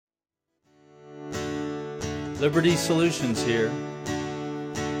Liberty Solutions here.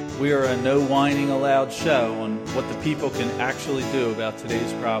 We are a no whining allowed show on what the people can actually do about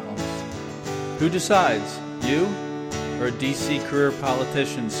today's problems. Who decides, you or a DC career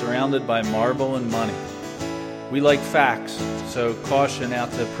politician surrounded by marble and money? We like facts, so caution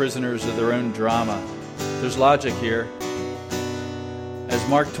out to prisoners of their own drama. There's logic here. As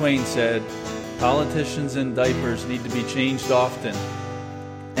Mark Twain said, politicians in diapers need to be changed often,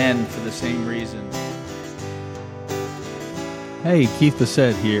 and for the same reason. Hey, Keith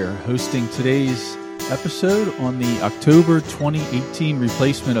Bessette here, hosting today's episode on the October 2018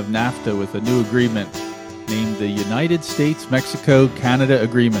 replacement of NAFTA with a new agreement named the United States-Mexico-Canada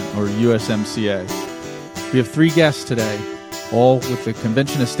Agreement, or USMCA. We have three guests today, all with the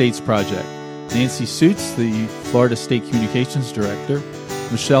Convention of States Project. Nancy Suits, the Florida State Communications Director,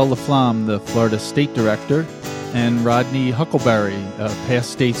 Michelle LaFlamme, the Florida State Director, and Rodney Huckleberry,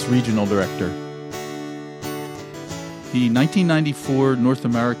 past States Regional Director. The 1994 North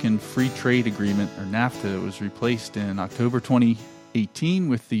American Free Trade Agreement, or NAFTA, was replaced in October 2018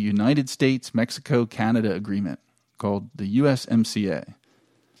 with the United States-Mexico-Canada Agreement, called the USMCA.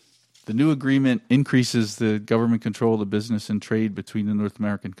 The new agreement increases the government control of the business and trade between the North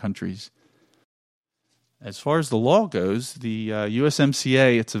American countries. As far as the law goes, the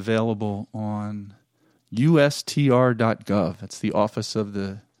USMCA, it's available on ustr.gov. That's the Office of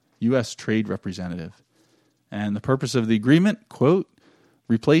the U.S. Trade Representative. And the purpose of the agreement, quote,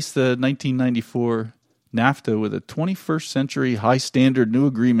 replace the 1994 NAFTA with a 21st century high standard new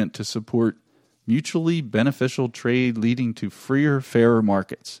agreement to support mutually beneficial trade leading to freer, fairer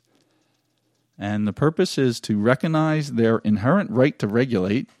markets. And the purpose is to recognize their inherent right to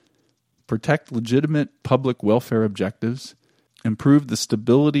regulate, protect legitimate public welfare objectives, improve the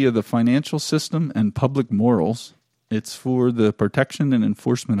stability of the financial system and public morals. It's for the protection and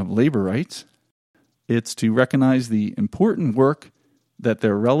enforcement of labor rights. It's to recognize the important work that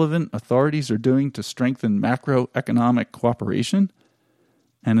their relevant authorities are doing to strengthen macroeconomic cooperation,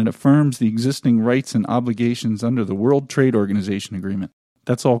 and it affirms the existing rights and obligations under the World Trade Organization Agreement.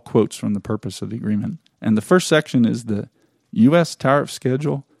 That's all quotes from the purpose of the agreement. And the first section is the U.S. tariff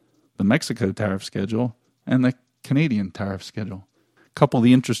schedule, the Mexico tariff schedule, and the Canadian tariff schedule. A couple of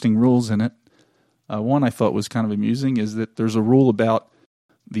the interesting rules in it. One I thought was kind of amusing is that there's a rule about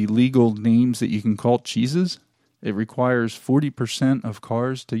the legal names that you can call cheeses. It requires 40% of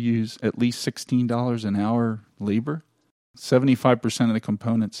cars to use at least $16 an hour labor. 75% of the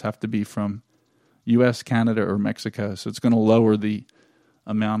components have to be from U.S., Canada, or Mexico. So it's going to lower the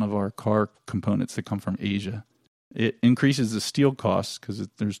amount of our car components that come from Asia. It increases the steel costs because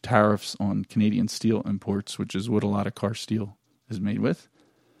there's tariffs on Canadian steel imports, which is what a lot of car steel is made with.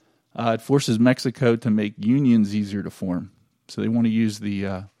 It forces Mexico to make unions easier to form. So they want to use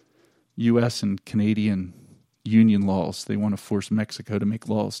the U.S. and Canadian union laws. They want to force Mexico to make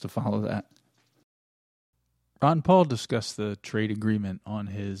laws to follow that. Ron Paul discussed the trade agreement on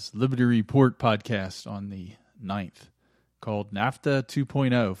his Liberty Report podcast on the 9th, called NAFTA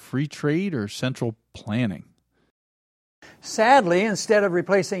 2.0, Free Trade or Central Planning. Sadly, instead of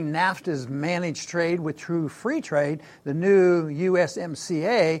replacing NAFTA's managed trade with true free trade, the new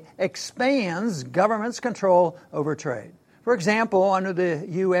USMCA expands government's control over trade. For example, under the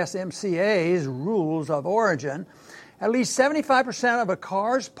USMCA's rules of origin, at least 75% of a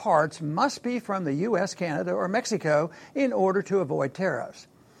car's parts must be from the U.S., Canada, or Mexico in order to avoid tariffs.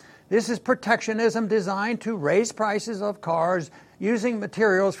 This is protectionism designed to raise prices of cars using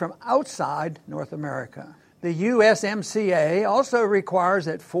materials from outside North America. The USMCA also requires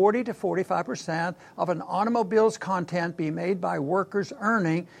that 40 to 45% of an automobile's content be made by workers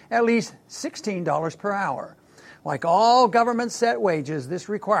earning at least $16 per hour. Like all government-set wages, this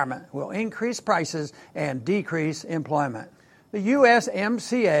requirement will increase prices and decrease employment. The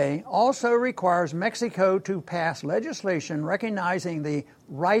USMCA also requires Mexico to pass legislation recognizing the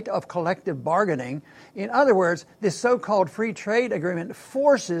right of collective bargaining. In other words, this so-called free trade agreement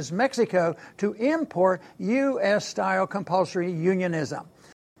forces Mexico to import U.S.-style compulsory unionism.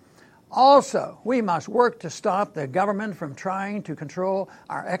 Also, we must work to stop the government from trying to control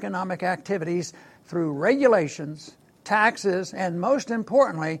our economic activities through regulations, taxes, and most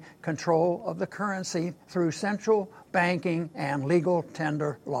importantly, control of the currency through central banking and legal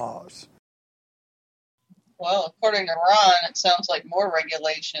tender laws. Well, according to Ron, it sounds like more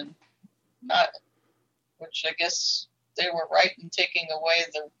regulation, which I guess they were right in taking away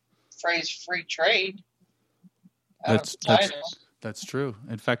the phrase free trade out of the title. That's true.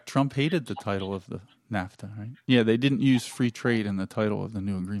 In fact, Trump hated the title of the NAFTA, right? Yeah, they didn't use free trade in the title of the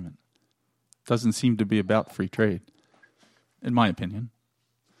new agreement. Doesn't seem to be about free trade, in my opinion.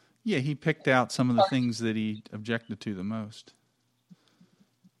 Yeah, he picked out some of the things that he objected to the most.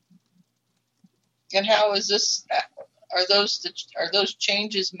 And how is this? Are those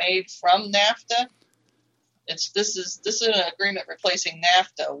changes made from NAFTA? This is an agreement replacing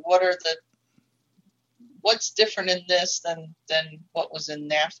NAFTA. What's different in this than what was in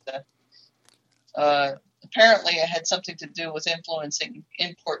NAFTA? Apparently, it had something to do with influencing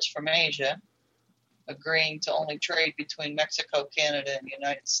imports from Asia, agreeing to only trade between Mexico, Canada, and the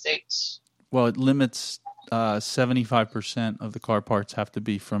United States. Well, it limits 75% of the car parts have to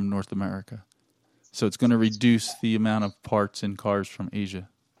be from North America. So it's going to reduce the amount of parts in cars from Asia.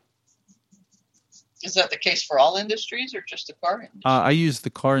 Is that the case for all industries or just the car industry? I use the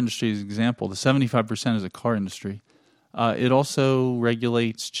car industry as an example. The 75% is the car industry. It also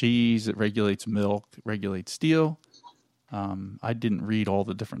regulates cheese. It regulates milk. It regulates steel. I didn't read all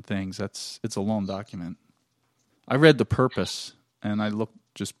the different things. It's a long document. I read the purpose, and I looked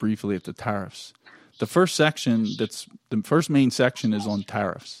just briefly at the tariffs. The first main section is on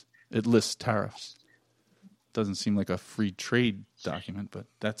tariffs. It lists tariffs. Doesn't seem like a free trade document, but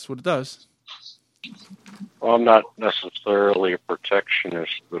that's what it does. Well, I'm not necessarily a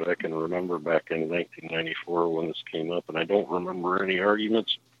protectionist, but I can remember back in 1994 when this came up, and I don't remember any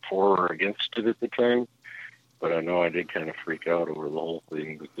arguments for or against it at the time, but I know I did kind of freak out over the whole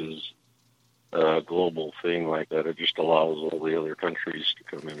thing because a global thing like that, it just allows all the other countries to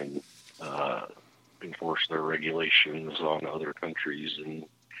come in and enforce their regulations on other countries and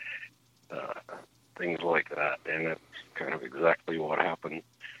things like that, and that's kind of exactly what happened.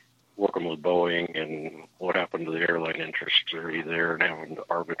 Working with Boeing and what happened to the airline industry there and having to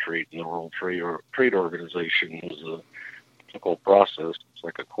arbitrate in the World Trade Organization was a difficult process. It's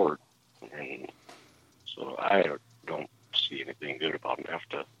like a court. And so I don't see anything good about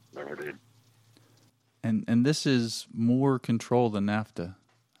NAFTA. Never did. And this is more control than NAFTA.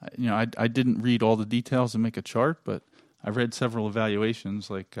 I didn't read all the details and make a chart, but I read several evaluations.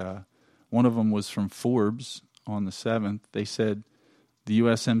 Like one of them was from Forbes on the 7th. They said, the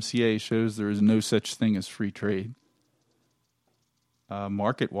USMCA shows there is no such thing as free trade.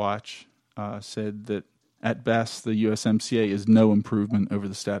 Market Watch said that at best the USMCA is no improvement over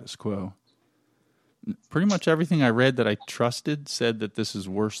the status quo. Pretty much everything I read that I trusted said that this is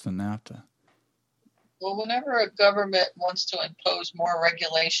worse than NAFTA. Well, whenever a government wants to impose more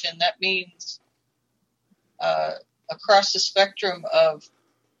regulation, that means across the spectrum of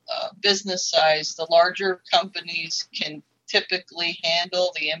business size, the larger companies can typically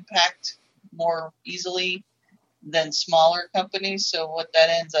handle the impact more easily than smaller companies. So what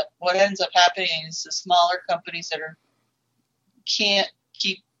ends up happening is the smaller companies that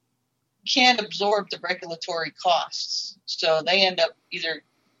can't absorb the regulatory costs. So they end up either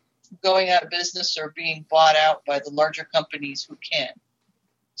going out of business or being bought out by the larger companies who can.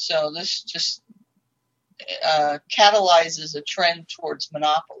 So this just catalyzes a trend towards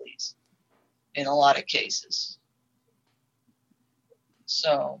monopolies in a lot of cases.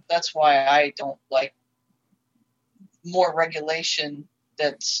 So that's why I don't like more regulation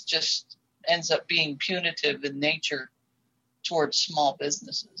that's just ends up being punitive in nature towards small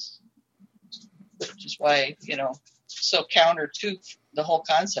businesses, which is why, so counter to the whole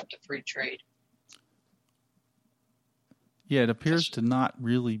concept of free trade. Yeah, it appears to not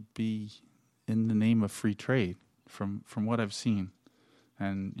really be in the name of free trade from what I've seen.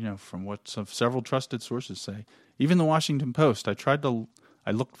 And, from what several trusted sources say. Even the Washington Post,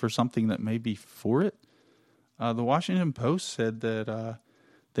 I looked for something that may be for it. The Washington Post said that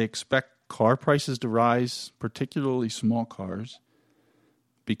they expect car prices to rise, particularly small cars,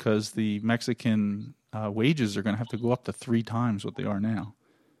 because the Mexican wages are going to have to go up to 3 times what they are now.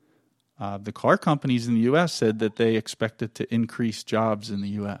 The car companies in the U.S. said that they expected to increase jobs in the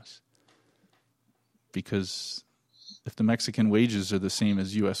U.S. because if the Mexican wages are the same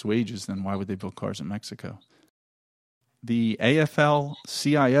as U.S. wages, then why would they build cars in Mexico? The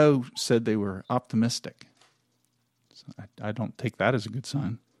AFL-CIO said they were optimistic. So I don't take that as a good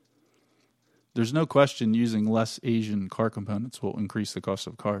sign. There's no question using less Asian car components will increase the cost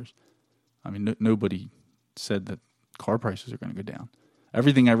of cars. I mean, nobody said that car prices are going to go down.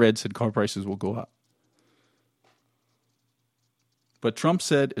 Everything I read said car prices will go up. But Trump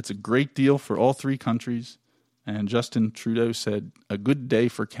said it's a great deal for all 3 countries, and Justin Trudeau said a good day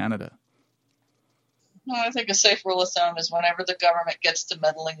for Canada. No, I think a safe rule of thumb is whenever the government gets to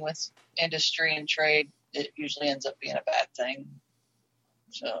meddling with industry and trade, it usually ends up being a bad thing.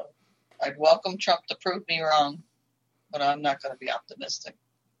 So I'd welcome Trump to prove me wrong, but I'm not going to be optimistic.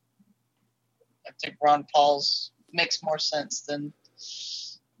 I think Ron Paul's makes more sense than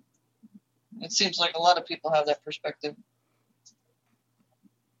it seems like a lot of people have that perspective.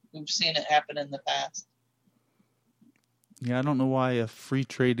 We've seen it happen in the past. Yeah, I don't know why a free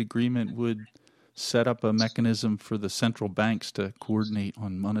trade agreement would set up a mechanism for the central banks to coordinate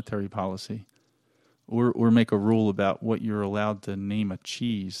on monetary policy, or make a rule about what you're allowed to name a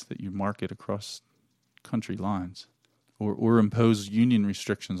cheese that you market across country lines, or impose union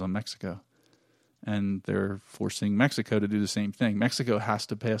restrictions on Mexico. And they're forcing Mexico to do the same thing. Mexico has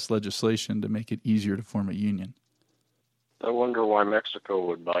to pass legislation to make it easier to form a union. I wonder why Mexico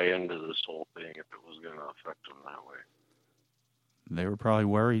would buy into this whole thing if it was going to affect them that way. They were probably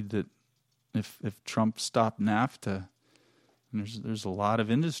worried that if Trump stopped NAFTA, and there's a lot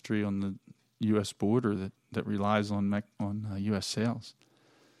of industry on the U.S. border that relies on U.S. sales.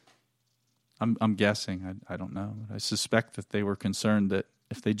 I'm guessing. I don't know. I suspect that they were concerned that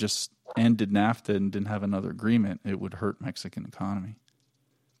if they just ended NAFTA and didn't have another agreement, it would hurt Mexican economy.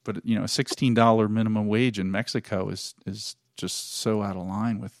 But a $16 minimum wage in Mexico is just so out of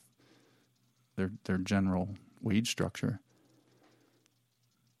line with their general wage structure.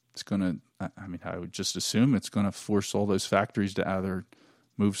 It's going to, I would just assume it's going to force all those factories to either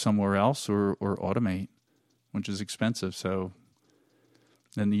move somewhere else or automate, which is expensive. So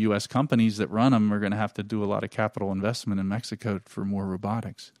then the U.S. companies that run them are going to have to do a lot of capital investment in Mexico for more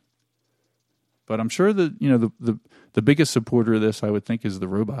robotics. But I'm sure that, the biggest supporter of this, I would think, is the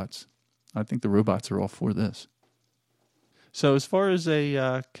robots. I think the robots are all for this. So as far as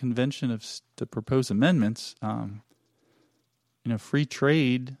a convention to propose amendments, free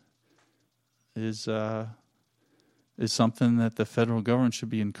trade is something that the federal government should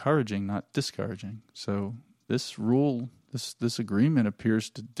be encouraging, not discouraging. So this rule, this agreement appears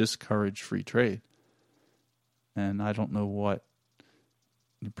to discourage free trade. And I don't know what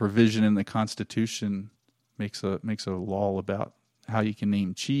provision in the Constitution makes a law about how you can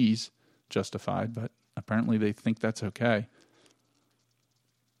name cheese justified, but apparently they think that's okay.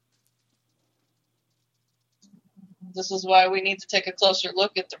 This is why we need to take a closer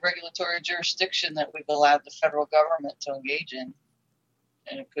look at the regulatory jurisdiction that we've allowed the federal government to engage in.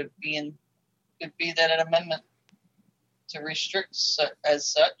 And it could be that an amendment to restrict as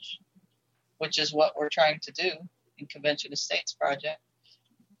such, which is what we're trying to do in Convention of States project.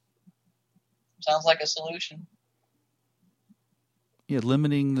 Sounds like a solution. Yeah,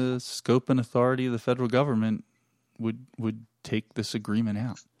 limiting the scope and authority of the federal government would take this agreement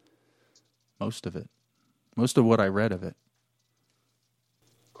out. Most of what I read of it.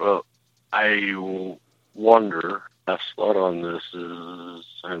 Well, I wonder, best thought on this is,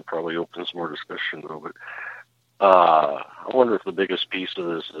 and probably opens more discussion though, but I wonder if the biggest piece of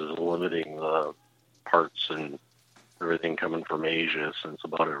this is limiting the parts and everything coming from Asia, since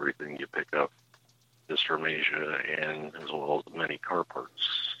about everything you pick up is from Asia, and as well as many car parts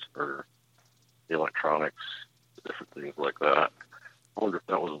or electronics, different things like that. I wonder if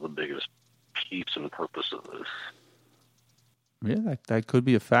that was the biggest piece and purpose of this. Yeah, that could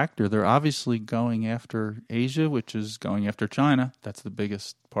be a factor. They're obviously going after Asia, which is going after China. That's the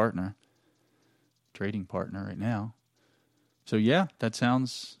biggest trading partner right now. So yeah, that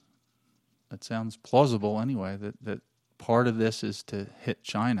sounds plausible anyway, that part of this is to hit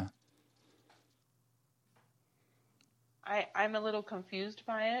China. I'm a little confused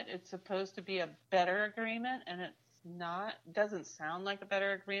by it. It's supposed to be a better agreement, and it's not. It doesn't sound like a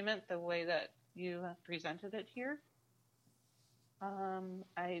better agreement the way that you have presented it here.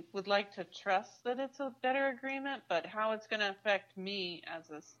 I would like to trust that it's a better agreement, but how it's going to affect me as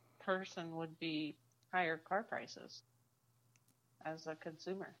a person would be higher car prices as a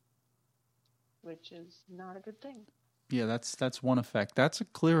consumer, which is not a good thing. Yeah, that's one effect. That's a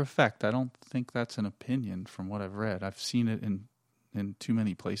clear effect. I don't think that's an opinion from what I've read. I've seen it in too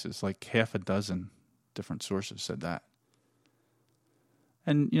many places, like half a dozen different sources said that.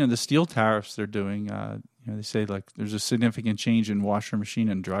 And, the steel tariffs they're doing, they say like there's a significant change in washer machine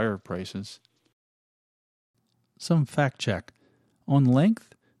and dryer prices. Some fact check. On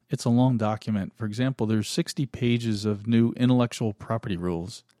length, it's a long document. For example, there's 60 pages of new intellectual property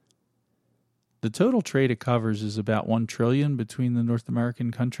rules. The total trade it covers is about $1 trillion between the North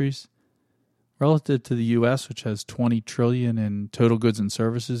American countries. Relative to the U.S., which has $20 trillion in total goods and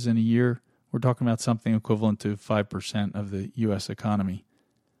services in a year, we're talking about something equivalent to 5% of the U.S. economy.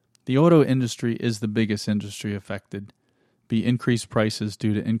 The auto industry is the biggest industry affected, be increased prices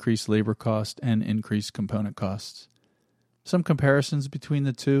due to increased labor cost and increased component costs. Some comparisons between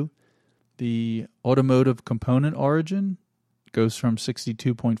the two. The automotive component origin goes from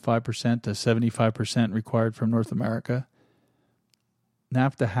 62.5% to 75% required from North America.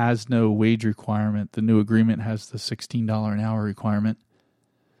 NAFTA has no wage requirement. The new agreement has the $16 an hour requirement.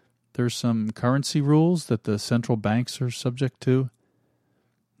 There's some currency rules that the central banks are subject to.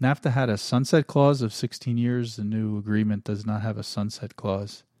 NAFTA had a sunset clause of 16 years. The new agreement does not have a sunset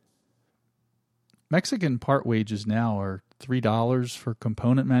clause. Mexican part wages now are $3 for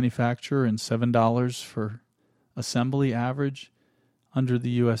component manufacturer and $7 for assembly average. Under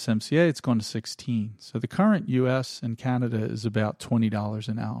the USMCA, it's gone to 16. So the current U.S. and Canada is about $20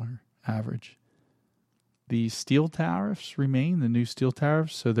 an hour average. The steel tariffs remain, the new steel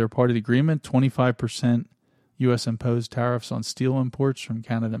tariffs, so they're part of the agreement. 25% U.S. imposed tariffs on steel imports from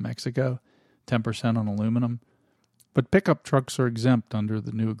Canada and Mexico, 10% on aluminum. But pickup trucks are exempt under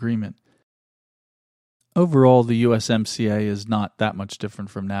the new agreement. Overall, the USMCA is not that much different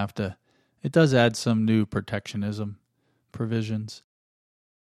from NAFTA. It does add some new protectionism provisions.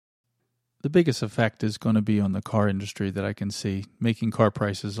 The biggest effect is going to be on the car industry that I can see, making car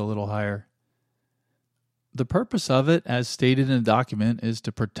prices a little higher. The purpose of it, as stated in the document, is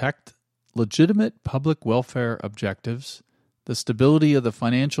to protect legitimate public welfare objectives, the stability of the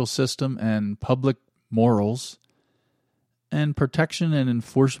financial system and public morals, and protection and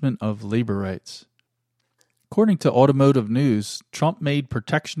enforcement of labor rights. According to Automotive News, Trump made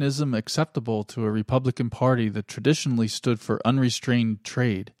protectionism acceptable to a Republican Party that traditionally stood for unrestrained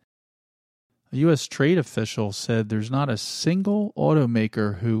trade. A U.S. trade official said there's not a single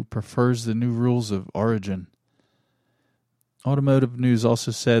automaker who prefers the new rules of origin. Automotive News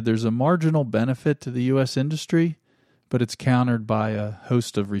also said there's a marginal benefit to the U.S. industry, but it's countered by a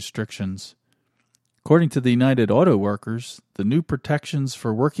host of restrictions. According to the United Auto Workers, the new protections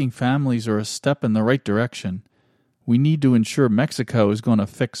for working families are a step in the right direction. We need to ensure Mexico is going to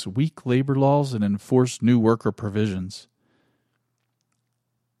fix weak labor laws and enforce new worker provisions.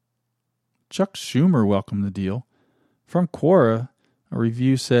 Chuck Schumer welcomed the deal. From Quora, a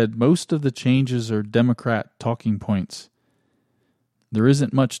review said most of the changes are Democrat talking points. There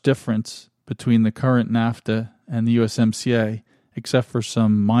isn't much difference between the current NAFTA and the USMCA, except for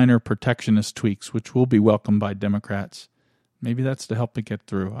some minor protectionist tweaks, which will be welcomed by Democrats. Maybe that's to help it get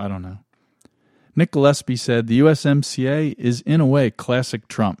through. I don't know. Nick Gillespie said the USMCA is in a way classic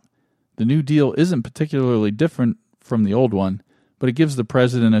Trump. The new deal isn't particularly different from the old one, but it gives the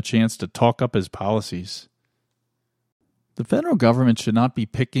president a chance to talk up his policies. The federal government should not be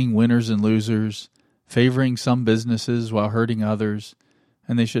picking winners and losers, favoring some businesses while hurting others,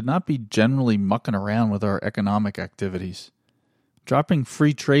 and they should not be generally mucking around with our economic activities. Dropping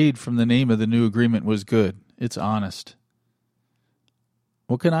free trade from the name of the new agreement was good. It's honest.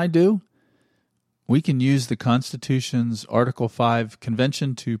 What can I do? We can use the Constitution's Article 5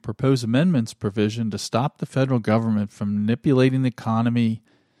 Convention to Propose Amendments provision to stop the federal government from manipulating the economy,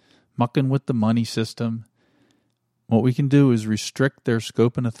 mucking with the money system. What we can do is restrict their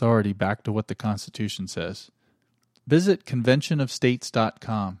scope and authority back to what the Constitution says. Visit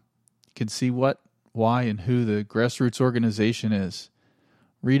conventionofstates.com. You can see what, why, and who the grassroots organization is.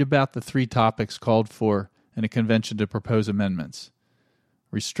 Read about the 3 topics called for in a convention to propose amendments.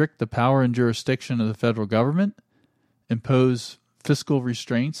 Restrict the power and jurisdiction of the federal government, impose fiscal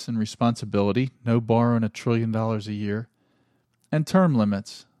restraints and responsibility, no borrowing $1 trillion a year, and term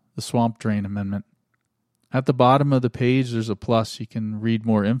limits, the swamp drain amendment. At the bottom of the page, there's a plus. You can read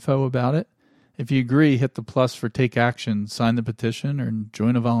more info about it. If you agree, hit the plus for take action, sign the petition, or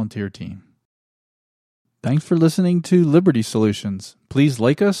join a volunteer team. Thanks for listening to Liberty Solutions. Please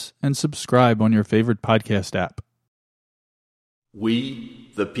like us and subscribe on your favorite podcast app.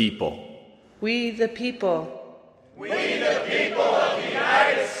 We the people. We the people. We the people of the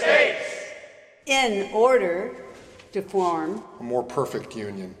United States. In order to form a more perfect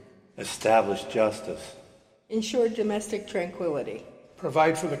union. Establish justice. Ensure domestic tranquility.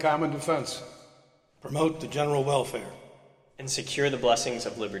 Provide for the common defense. Promote the general welfare. And secure the blessings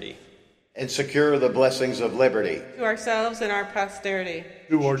of liberty. And secure the blessings of liberty. To ourselves and our posterity.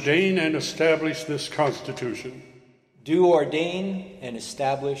 Do ordain and establish this Constitution. Do ordain and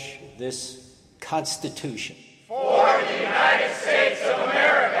establish this Constitution. For the United States of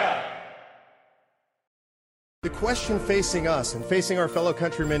America. The question facing us and facing our fellow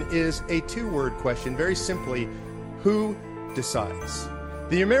countrymen is a 2-word question. Very simply, who decides?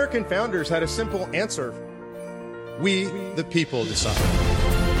 The American founders had a simple answer. We, the people, decide.